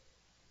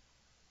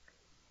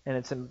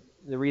 And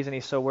the reason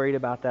He's so worried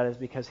about that is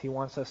because He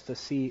wants us to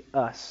see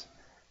us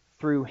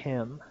through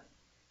Him.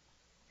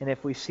 And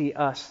if we see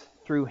us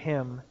through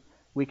Him,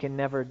 we can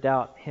never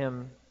doubt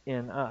Him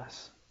in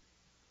us.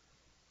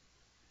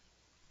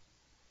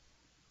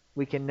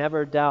 We can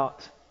never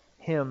doubt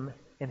Him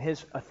and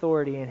His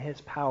authority and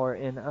His power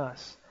in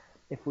us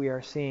if we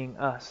are seeing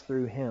us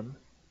through Him.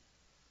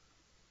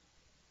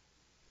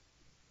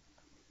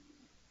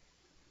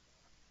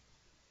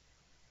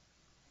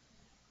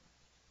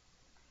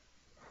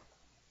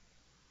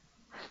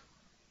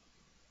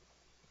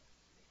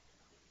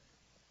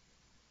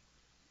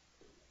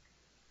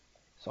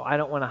 So I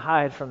don't want to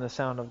hide from the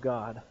sound of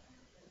God.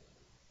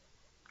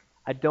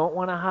 I don't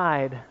want to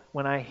hide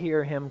when I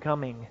hear Him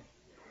coming.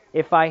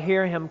 If I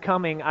hear Him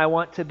coming, I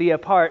want to be a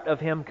part of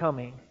Him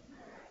coming.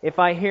 If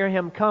I hear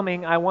Him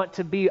coming, I want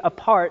to be a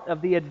part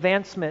of the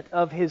advancement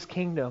of His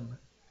kingdom.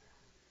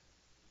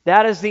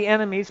 That is the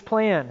enemy's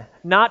plan.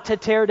 Not to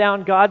tear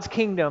down God's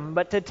kingdom,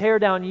 but to tear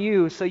down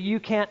you so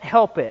you can't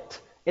help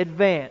it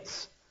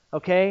advance.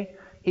 Okay?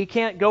 He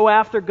can't go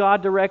after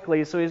God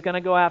directly, so he's going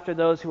to go after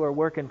those who are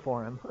working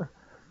for Him.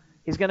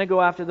 He's going to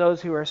go after those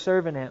who are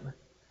serving Him.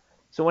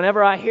 So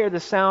whenever I hear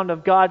the sound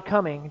of God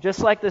coming, just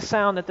like the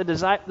sound that the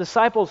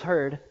disciples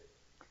heard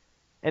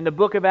in the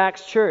book of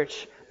Acts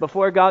church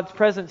before God's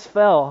presence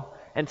fell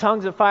and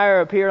tongues of fire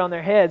appeared on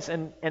their heads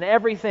and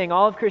everything,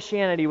 all of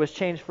Christianity was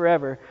changed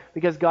forever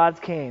because God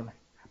came.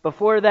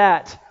 Before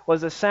that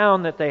was a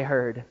sound that they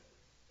heard.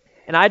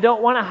 And I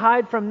don't want to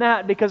hide from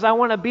that because I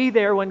want to be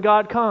there when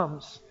God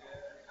comes.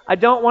 I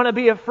don't want to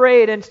be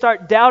afraid and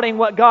start doubting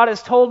what God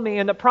has told me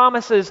and the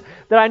promises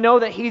that I know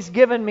that He's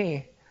given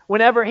me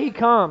whenever He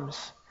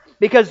comes.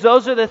 Because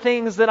those are the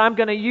things that I'm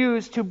going to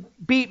use to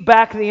beat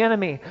back the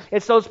enemy.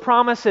 It's those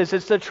promises.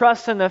 It's the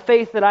trust and the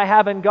faith that I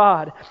have in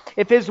God.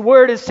 If His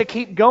Word is to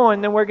keep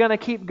going, then we're going to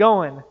keep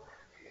going.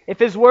 If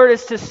His Word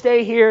is to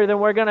stay here, then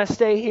we're going to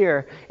stay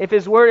here. If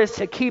His Word is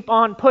to keep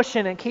on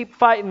pushing and keep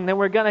fighting, then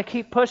we're going to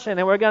keep pushing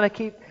and we're going to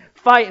keep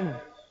fighting.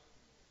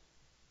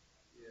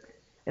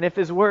 And if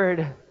His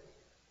Word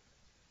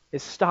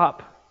is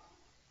stop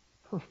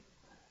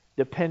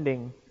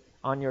depending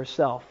on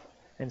yourself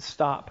and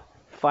stop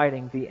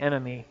fighting the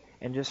enemy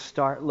and just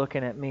start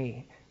looking at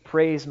me,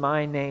 praise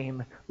my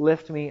name,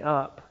 lift me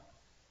up,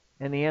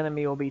 and the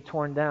enemy will be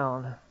torn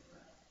down,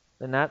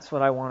 then that's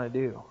what I want to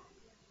do.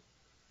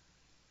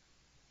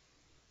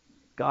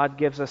 God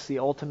gives us the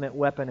ultimate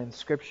weapon in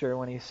Scripture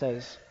when He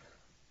says,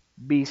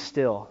 be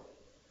still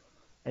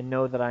and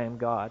know that I am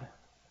God.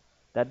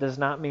 That does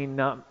not mean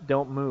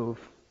don't move.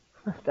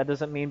 That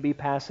doesn't mean be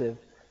passive.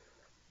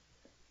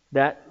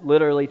 That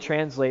literally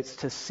translates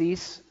to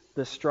cease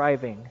the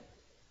striving.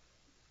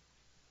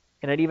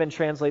 And it even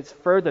translates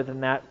further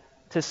than that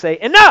to say,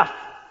 enough!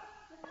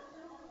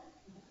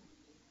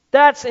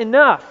 That's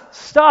enough.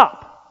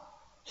 Stop.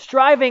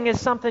 Striving is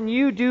something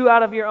you do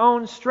out of your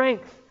own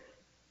strength.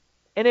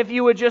 And if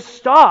you would just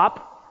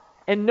stop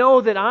and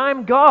know that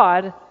I'm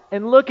God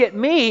and look at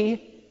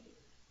me,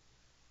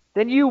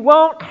 then you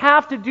won't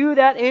have to do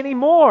that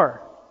anymore.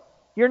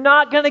 You're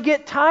not going to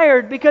get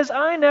tired because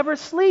I never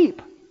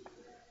sleep.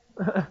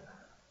 And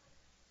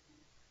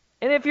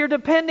if you're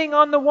depending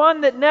on the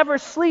one that never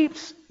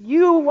sleeps,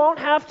 you won't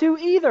have to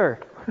either.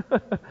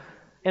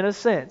 In a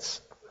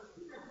sense.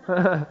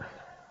 Go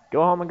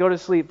home and go to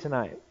sleep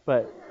tonight.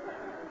 But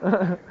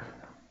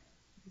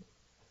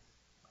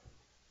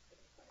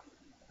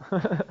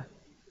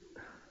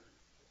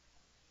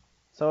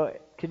so,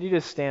 could you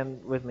just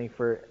stand with me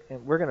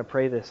and we're going to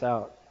pray this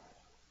out.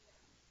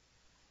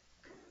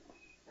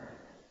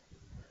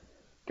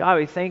 God,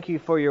 we thank You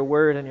for Your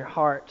word and Your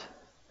heart.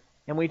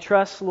 And we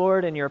trust,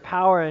 Lord, in Your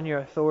power and Your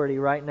authority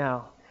right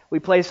now. We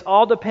place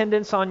all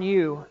dependence on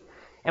You.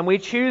 And we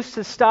choose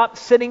to stop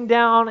sitting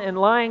down and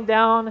lying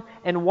down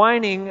and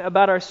whining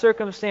about our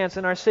circumstance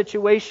and our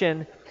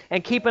situation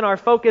and keeping our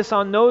focus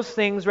on those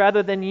things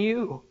rather than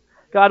You.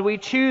 God, we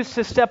choose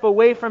to step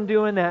away from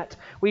doing that.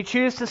 We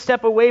choose to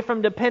step away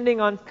from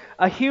depending on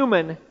a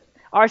human,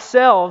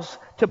 ourselves,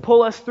 to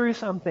pull us through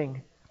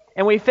something.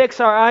 And we fix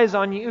our eyes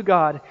on You,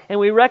 God, and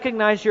we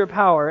recognize Your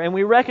power, and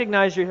we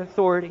recognize Your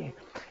authority.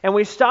 And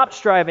we stop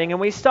striving,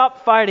 and we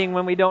stop fighting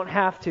when we don't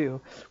have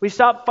to. We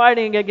stop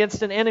fighting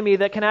against an enemy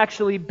that can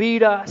actually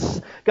beat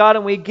us, God,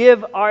 and we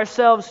give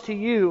ourselves to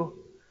you,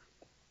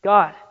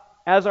 God,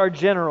 as our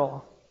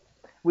general.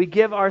 We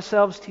give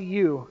ourselves to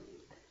you,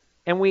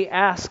 and we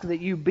ask that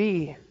you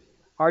be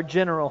our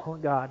general,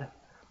 God.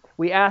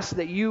 We ask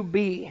that you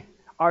be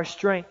our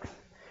strength.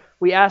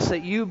 We ask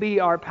that you be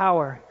our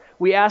power.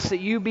 We ask that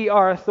you be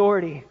our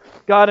authority.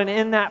 God, and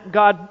in that,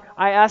 God,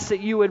 I ask that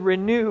you would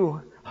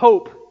renew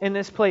hope in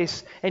this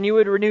place, and you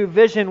would renew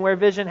vision where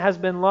vision has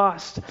been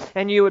lost,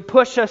 and you would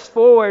push us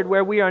forward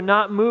where we are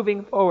not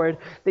moving forward,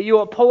 that you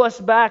will pull us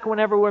back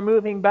whenever we're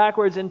moving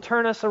backwards and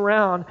turn us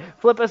around,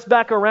 flip us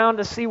back around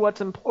to see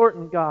what's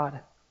important, God.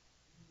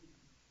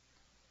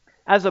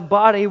 As a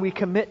body, we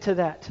commit to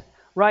that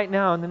right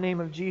now in the name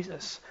of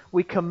Jesus.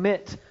 We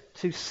commit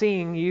to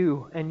seeing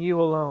you and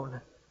you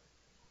alone.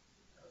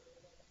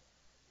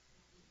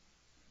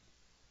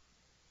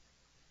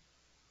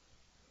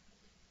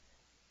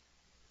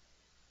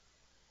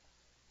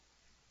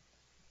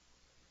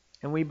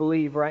 And we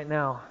believe right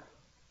now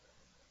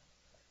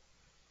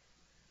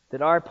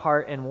that our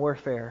part in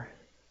warfare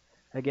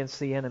against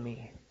the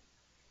enemy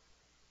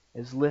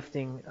is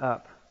lifting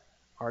up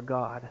our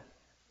God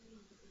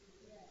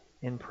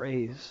in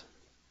praise,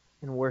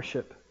 in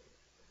worship.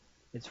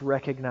 It's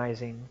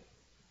recognizing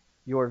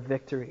your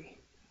victory.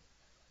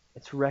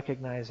 It's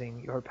recognizing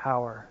your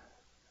power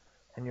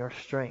and your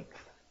strength.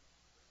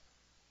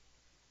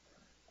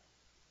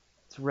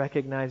 It's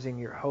recognizing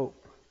your hope.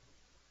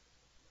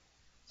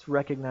 It's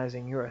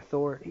recognizing your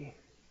authority.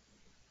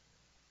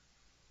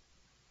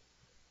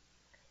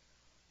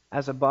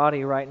 As a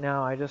body right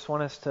now, I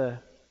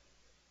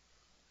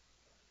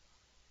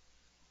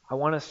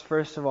want us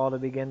first of all to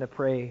begin to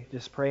pray.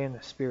 Just pray in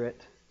the Spirit.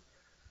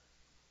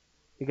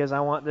 Because I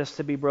want this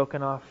to be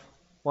broken off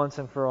once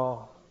and for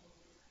all.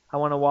 I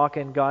want to walk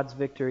in God's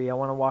victory. I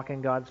want to walk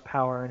in God's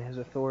power and His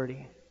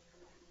authority.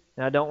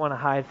 And I don't want to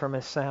hide from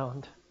His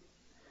sound.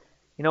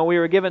 You know, we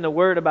were given the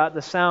word about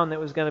the sound that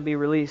was going to be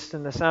released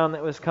and the sound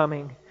that was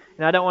coming.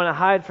 And I don't want to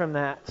hide from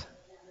that.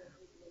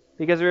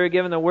 Because we were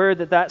given the word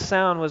that that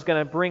sound was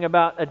going to bring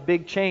about a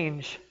big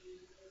change.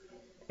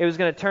 It was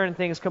going to turn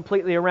things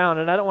completely around.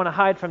 And I don't want to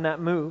hide from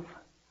that move.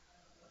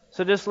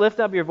 So just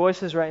lift up your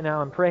voices right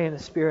now and pray in the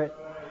Spirit.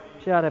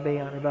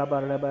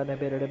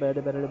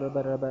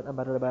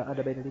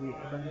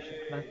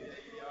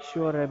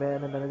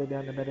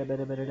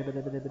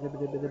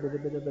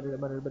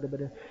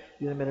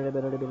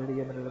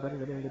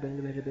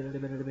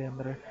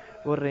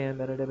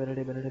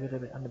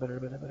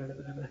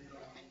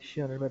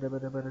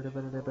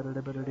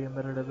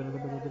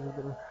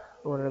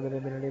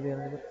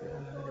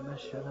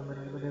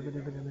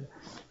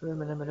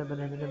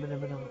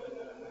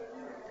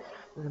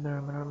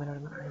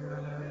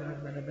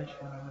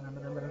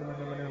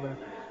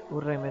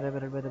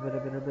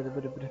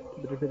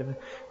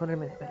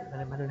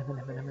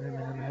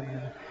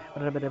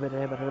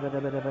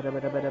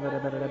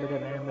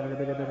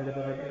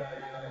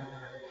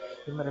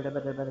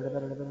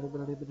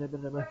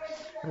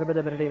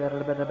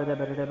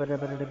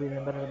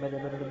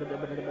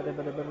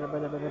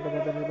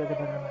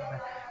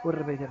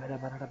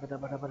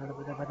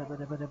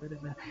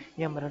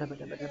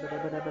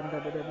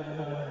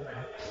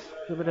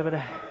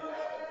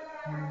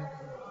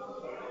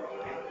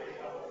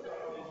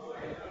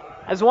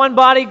 As one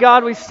body,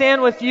 God, we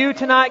stand with you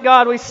tonight,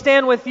 God. We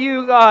stand with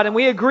you, God, and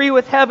we agree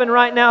with heaven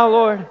right now,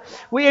 Lord.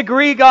 We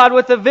agree, God,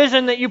 with the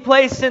vision that you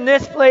placed in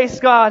this place,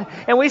 God.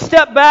 And we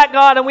step back,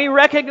 God, and we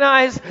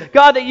recognize,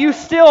 God, that you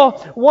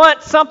still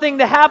want something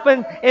to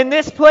happen in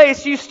this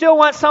place. You still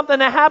want something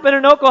to happen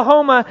in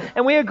Oklahoma,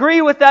 and we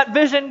agree with that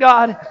vision,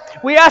 God.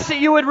 We ask that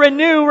you would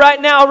renew right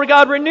now,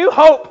 God, renew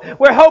hope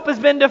where hope has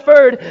been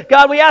deferred.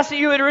 God, we ask that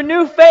you would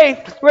renew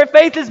faith where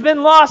faith has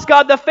been lost,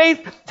 God, the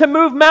faith to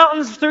move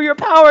mountains through your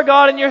power,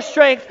 God, and your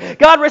strength.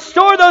 God,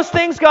 restore those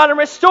things, God, and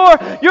restore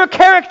your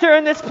character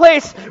in this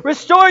place.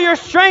 Restore your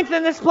strength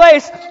in this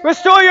place.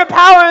 Restore your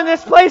power in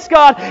this place,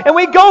 God. And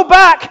we go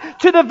back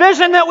to the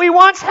vision that we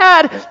once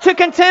had to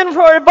contend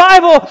for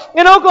revival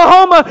in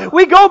Oklahoma.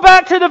 We go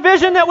back to the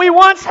vision that we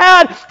once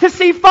had to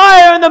see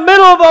fire in the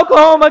middle of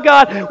Oklahoma,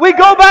 God. We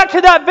go back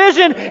to that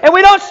vision and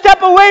we don't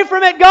step away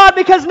from it, God,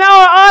 because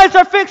now our eyes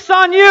are fixed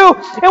on you.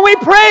 And we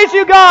praise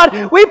you,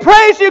 God. We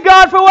praise you,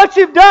 God, for what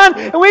you've done.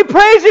 And we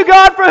praise you,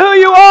 God, for who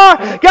you are.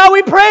 God,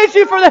 we praise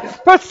you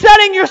for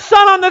setting your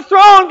Son on the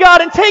throne,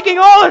 God, and taking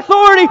all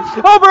authority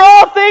over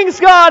all things,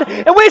 God.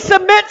 And we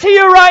submit to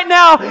you right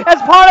now as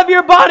part of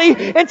your body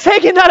and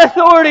taking that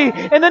authority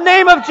in the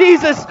name of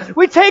Jesus.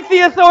 We take the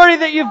authority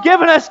that you've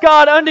given us,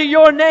 God, under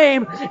your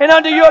name and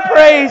under your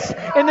praise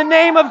in the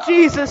name of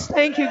Jesus.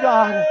 Thank you,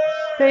 God.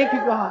 Thank you,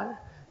 God.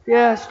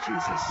 Yes,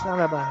 Jesus.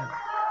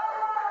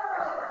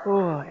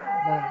 Oh,